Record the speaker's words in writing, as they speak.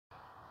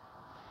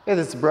Hey,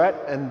 this is Brett,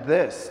 and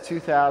this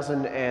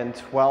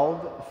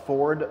 2012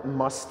 Ford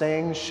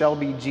Mustang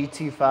Shelby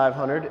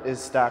GT500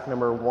 is stock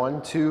number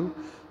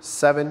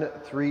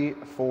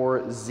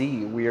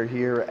 12734Z. We are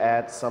here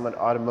at Summit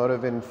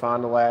Automotive in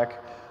Fond du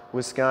Lac,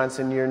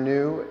 Wisconsin, your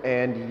new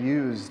and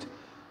used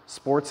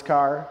sports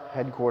car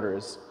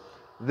headquarters.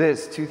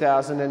 This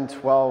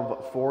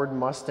 2012 Ford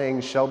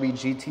Mustang Shelby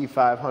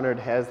GT500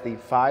 has the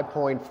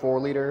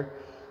 5.4 liter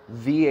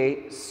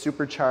V8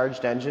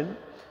 supercharged engine.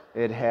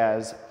 It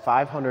has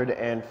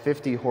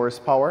 550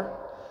 horsepower.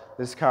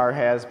 This car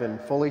has been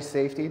fully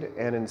safetied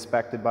and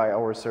inspected by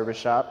our service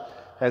shop.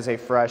 Has a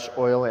fresh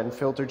oil and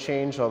filter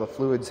change. All the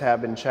fluids have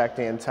been checked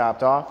and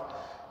topped off.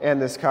 And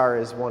this car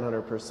is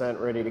 100%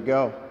 ready to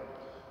go.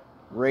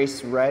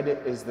 Race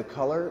red is the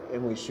color,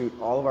 and we shoot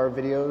all of our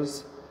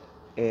videos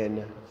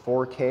in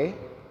 4K.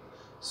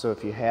 So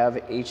if you have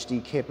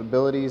HD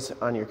capabilities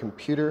on your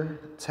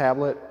computer,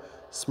 tablet,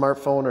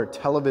 smartphone, or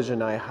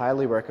television, I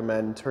highly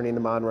recommend turning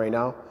them on right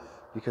now,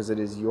 because it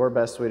is your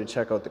best way to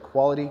check out the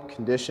quality,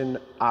 condition,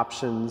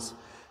 options,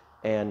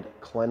 and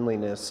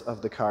cleanliness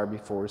of the car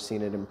before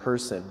seeing it in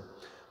person.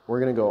 We're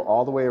gonna go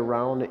all the way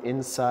around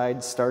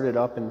inside, start it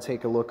up, and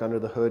take a look under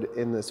the hood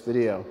in this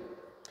video.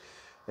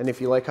 And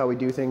if you like how we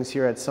do things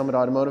here at Summit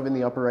Automotive, in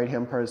the upper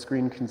right-hand part of the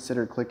screen,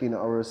 consider clicking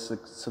our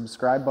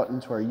subscribe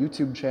button to our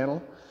YouTube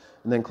channel,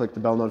 and then click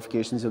the bell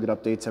notifications. You'll get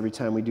updates every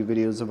time we do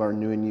videos of our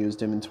new and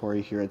used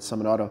inventory here at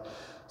Summit Auto.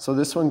 So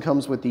this one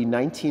comes with the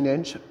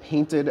 19-inch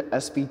painted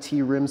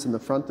SVT rims in the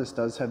front. This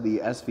does have the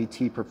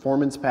SVT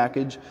performance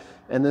package,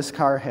 and this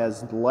car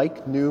has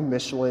like new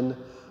Michelin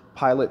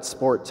Pilot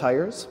Sport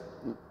tires.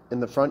 In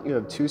the front you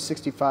have two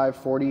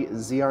 65/40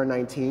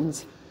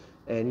 ZR19s,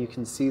 and you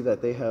can see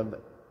that they have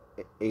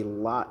a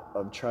lot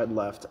of tread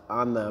left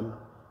on them,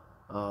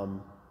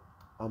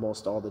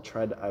 almost all the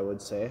tread, I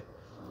would say.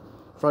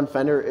 Front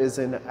fender is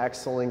in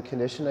excellent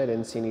condition. I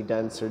didn't see any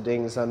dents or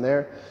dings on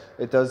there.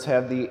 It does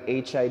have the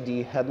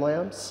HID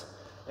headlamps,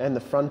 and the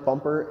front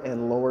bumper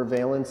and lower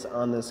valence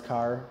on this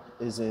car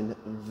is in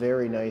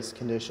very nice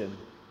condition.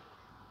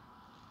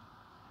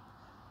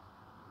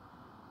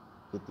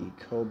 Get the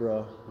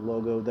Cobra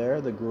logo there.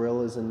 The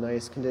grille is in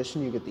nice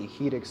condition. You get the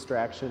heat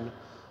extraction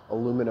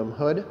aluminum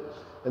hood.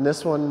 And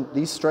this one,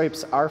 these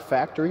stripes are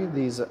factory.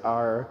 These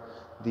are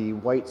the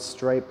white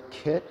stripe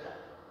kit.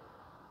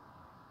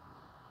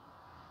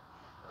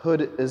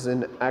 Hood is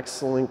in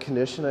excellent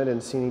condition. I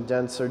didn't see any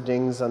dents or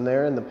dings on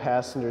there. And the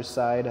passenger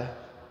side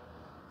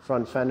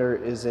front fender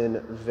is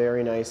in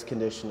very nice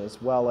condition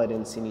as well. I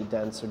didn't see any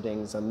dents or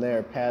dings on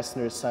there.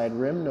 Passenger side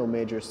rim, no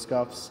major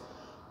scuffs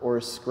or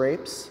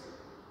scrapes.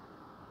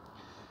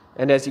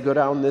 And as you go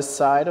down this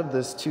side of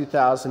this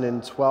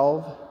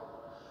 2012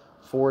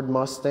 Ford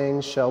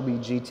Mustang Shelby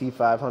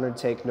GT500,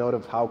 take note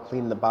of how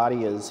clean the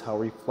body is, how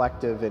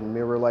reflective and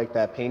mirror-like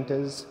that paint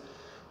is.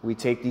 We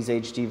take these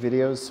HD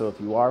videos, so if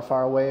you are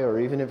far away,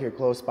 or even if you're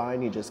close by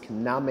and you just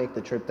cannot make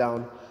the trip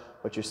down,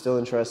 but you're still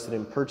interested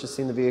in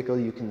purchasing the vehicle,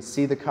 you can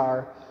see the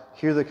car,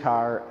 hear the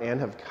car, and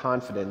have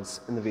confidence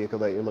in the vehicle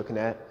that you're looking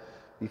at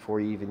before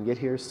you even get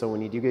here. So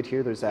when you do get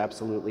here, there's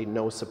absolutely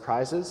no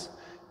surprises.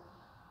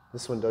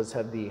 This one does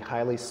have the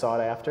highly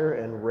sought after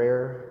and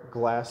rare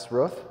glass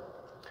roof.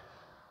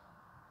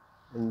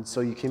 And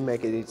so you can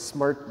make a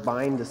smart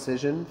buying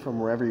decision from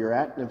wherever you're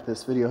at. And if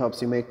this video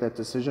helps you make that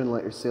decision,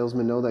 let your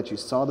salesman know that you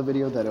saw the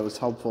video, that it was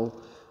helpful,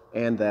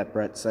 and that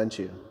Brett sent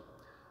you.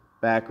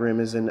 Back rim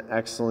is in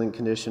excellent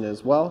condition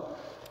as well,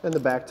 and the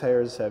back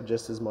tires have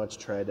just as much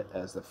tread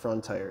as the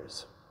front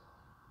tires.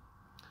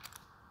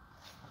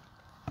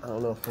 I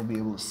don't know if we'll be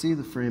able to see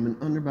the frame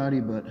and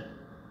underbody, but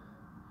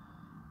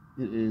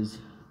it is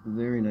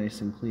very nice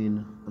and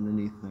clean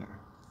underneath there.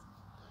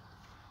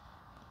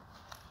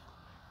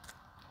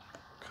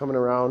 Coming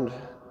around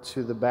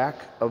to the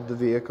back of the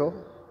vehicle,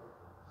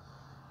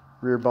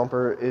 rear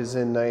bumper is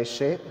in nice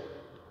shape.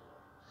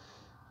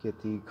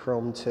 Get the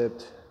chrome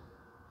tipped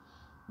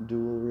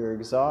dual rear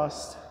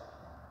exhaust.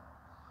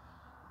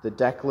 The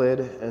deck lid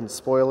and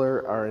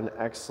spoiler are in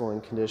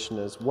excellent condition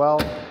as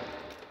well.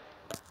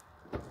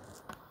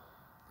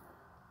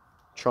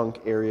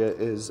 Trunk area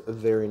is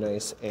very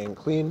nice and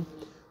clean,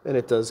 and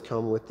it does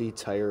come with the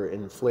tire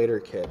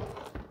inflator kit.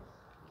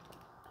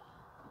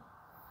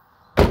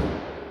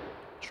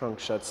 Trunk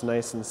shuts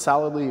nice and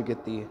solidly. You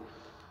get the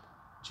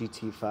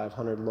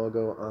GT500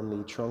 logo on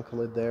the trunk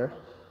lid there.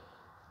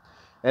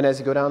 And as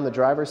you go down the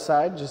driver's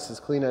side, just as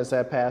clean as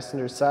that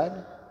passenger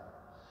side.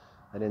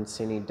 I didn't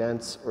see any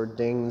dents or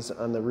dings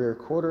on the rear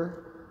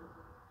quarter.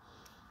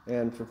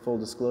 And for full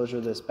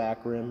disclosure, this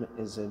back rim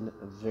is in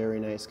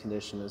very nice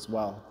condition as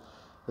well.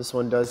 This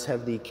one does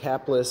have the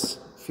capless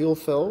fuel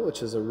fill,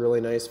 which is a really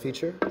nice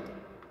feature.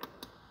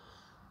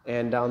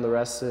 And down the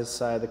rest of this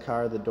side of the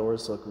car, the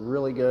doors look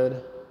really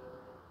good.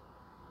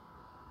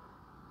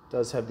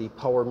 Does have the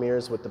power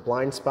mirrors with the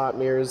blind spot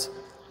mirrors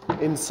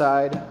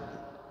inside.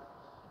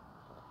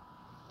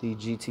 The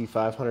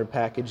GT500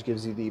 package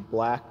gives you the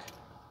black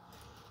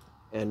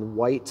and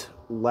white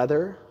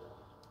leather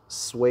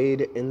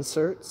suede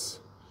inserts.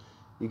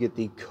 You get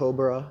the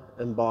Cobra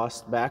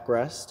embossed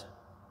backrest.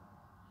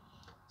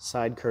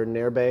 side curtain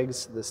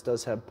airbags. This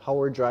does have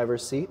power driver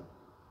seat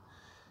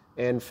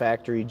and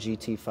factory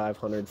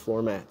GT500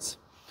 floor mats.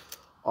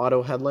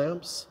 Auto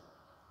headlamps,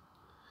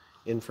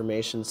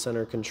 information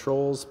center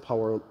controls,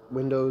 power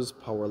windows,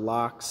 power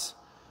locks,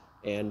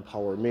 and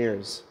power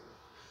mirrors.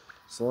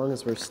 So long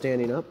as we're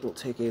standing up, we'll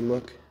take a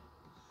look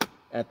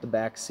at the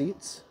back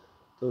seats.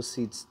 Those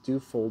seats do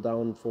fold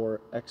down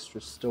for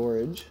extra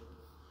storage,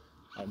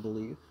 I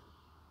believe.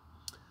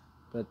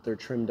 But they're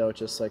trimmed out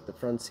just like the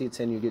front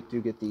seats, and you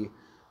do get the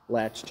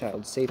latch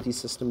child safety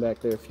system back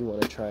there if you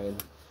want to try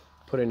and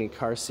put any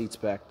car seats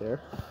back there.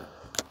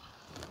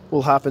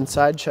 We'll hop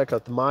inside, check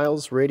out the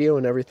miles, radio,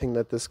 and everything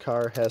that this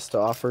car has to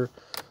offer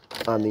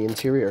on the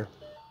interior.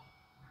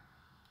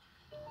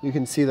 You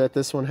can see that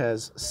this one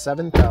has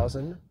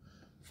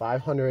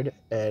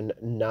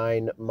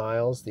 7,509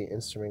 miles. The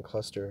instrument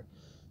cluster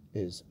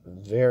is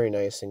very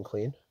nice and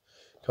clean.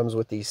 Comes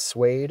with the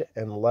suede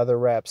and leather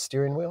wrapped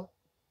steering wheel.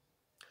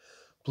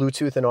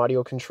 Bluetooth and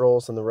audio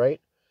controls on the right.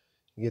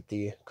 You get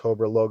the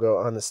Cobra logo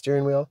on the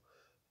steering wheel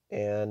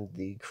and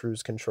the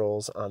cruise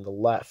controls on the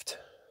left.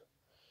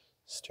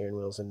 Steering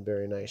wheel's in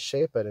very nice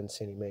shape. I didn't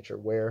see any major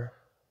wear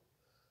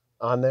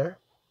on there.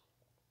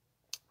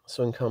 This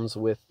one comes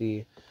with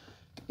the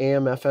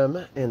AM,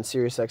 FM, and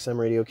Sirius XM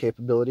radio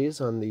capabilities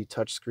on the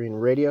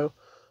touchscreen radio.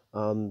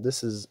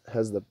 This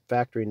has the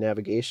factory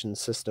navigation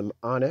system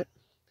on it.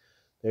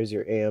 There's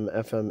your AM,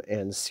 FM,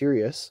 and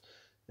Sirius.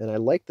 And I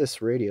like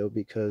this radio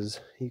because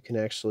you can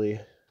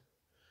actually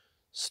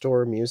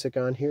store music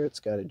on here. It's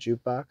got a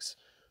jukebox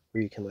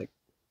where you can like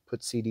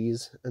put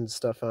CDs and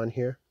stuff on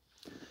here,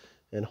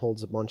 and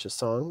holds a bunch of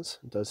songs.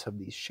 It does have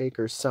the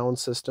shaker sound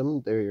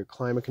system. There are your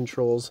climate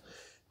controls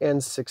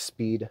and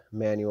 6-speed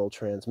manual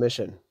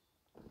transmission.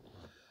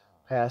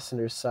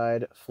 Passenger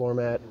side floor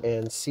mat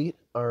and seat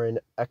are in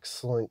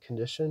excellent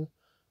condition.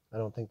 I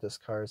don't think this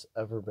car's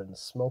ever been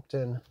smoked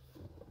in.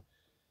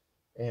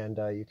 And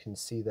you can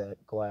see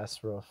that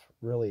glass roof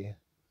really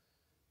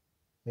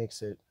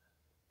makes it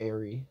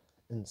airy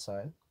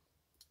inside.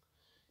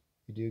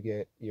 You do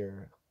get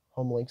your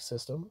Homelink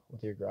system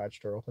with your garage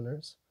door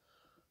openers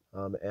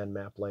and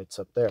map lights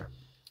up there.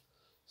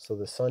 So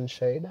the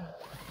sunshade,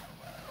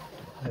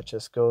 that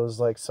just goes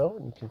like so,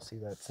 and you can see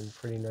that's in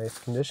pretty nice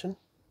condition.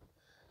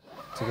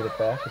 To get it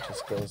back, it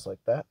just goes like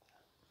that.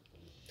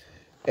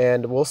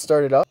 And we'll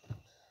start it up.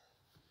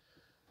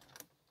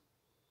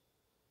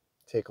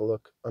 Take a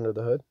look under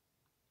the hood.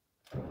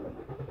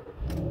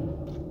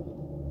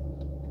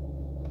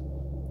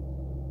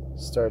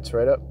 Starts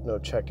right up, no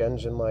check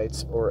engine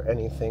lights or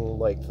anything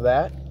like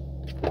that.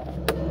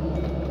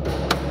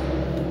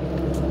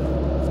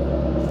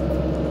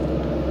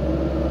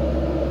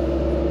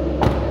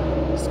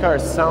 This car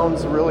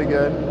sounds really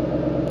good.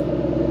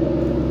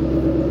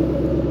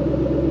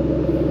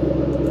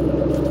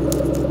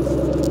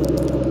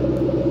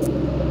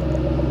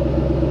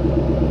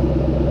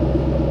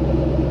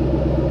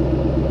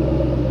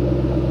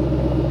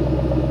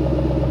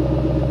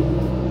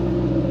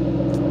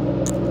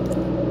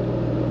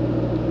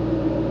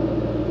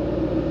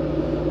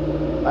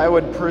 I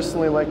would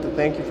personally like to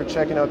thank you for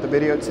checking out the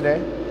video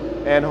today,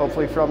 and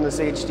hopefully from this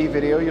HD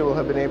video you'll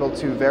have been able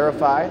to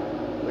verify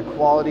the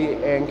quality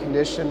and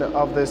condition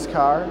of this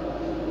car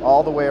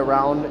all the way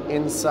around,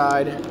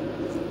 inside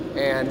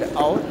and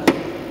out.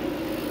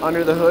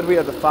 Under the hood we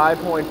have the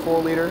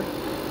 5.4 liter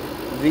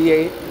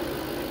V8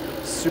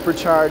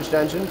 supercharged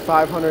engine,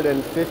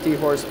 550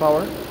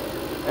 horsepower.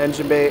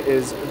 Engine bay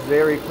is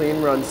very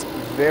clean, runs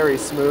very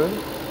smooth.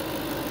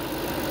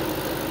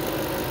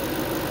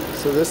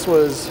 So this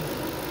was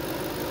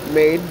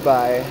made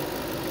by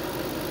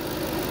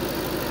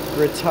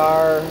the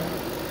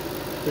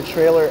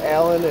trailer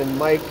Alan and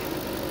Mike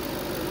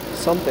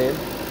something.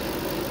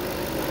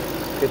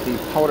 Get the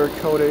powder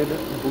coated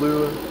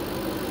blue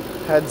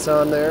heads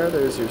on there.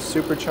 There's your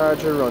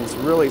supercharger, runs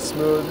really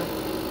smooth.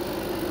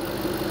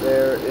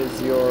 There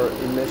is your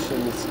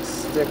emissions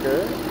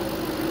sticker.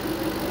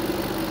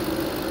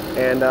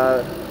 And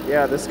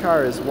yeah, this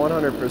car is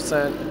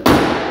 100%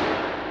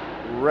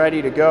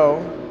 ready to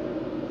go.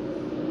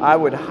 I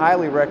would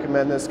highly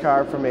recommend this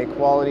car from a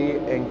quality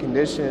and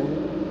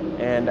condition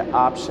and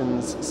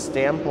options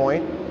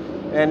standpoint.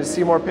 And to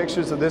see more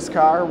pictures of this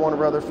car, one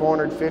of our other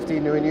 450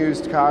 new and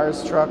used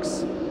cars,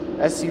 trucks,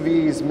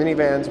 SUVs,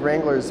 minivans,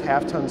 Wranglers,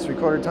 half tons,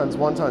 3/4 tons,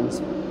 1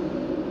 tons,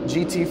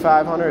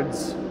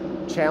 GT500s,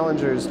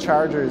 Challengers,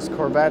 Chargers,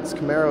 Corvettes,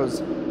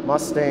 Camaros,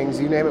 Mustangs,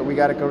 you name it, we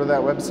got to go to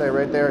that website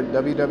right there at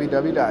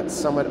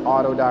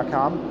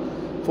www.summitauto.com.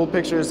 Full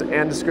pictures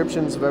and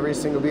descriptions of every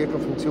single vehicle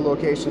from 2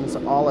 locations,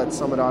 all at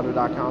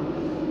summitauto.com.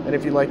 And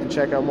if you'd like to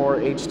check out more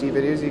HD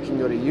videos, you can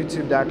go to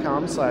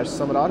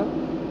youtube.com/summitauto.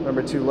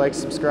 Remember to like,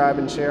 subscribe,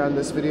 and share on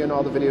this video and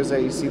all the videos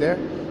that you see there.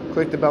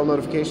 Click the bell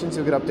notifications,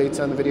 you'll get updates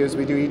on the videos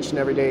we do each and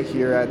every day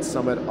here at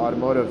Summit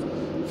Automotive.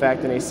 In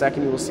fact, in a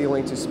second, you will see a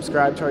link to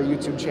subscribe to our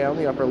YouTube channel in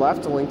the upper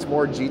left, a link to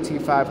more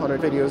GT500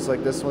 videos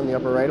like this one in the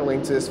upper right, a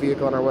link to this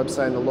vehicle on our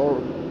website in the lower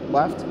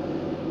left,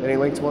 and a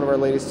link to one of our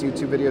latest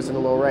YouTube videos in the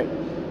lower right.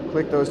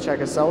 click those, check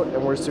us out,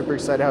 and we're super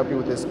excited to help you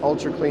with this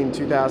ultra clean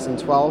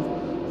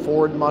 2012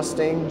 Ford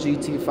Mustang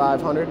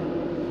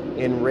GT500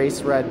 in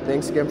race red.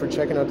 Thanks again for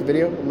checking out the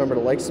video. Remember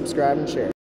to like, subscribe, and share.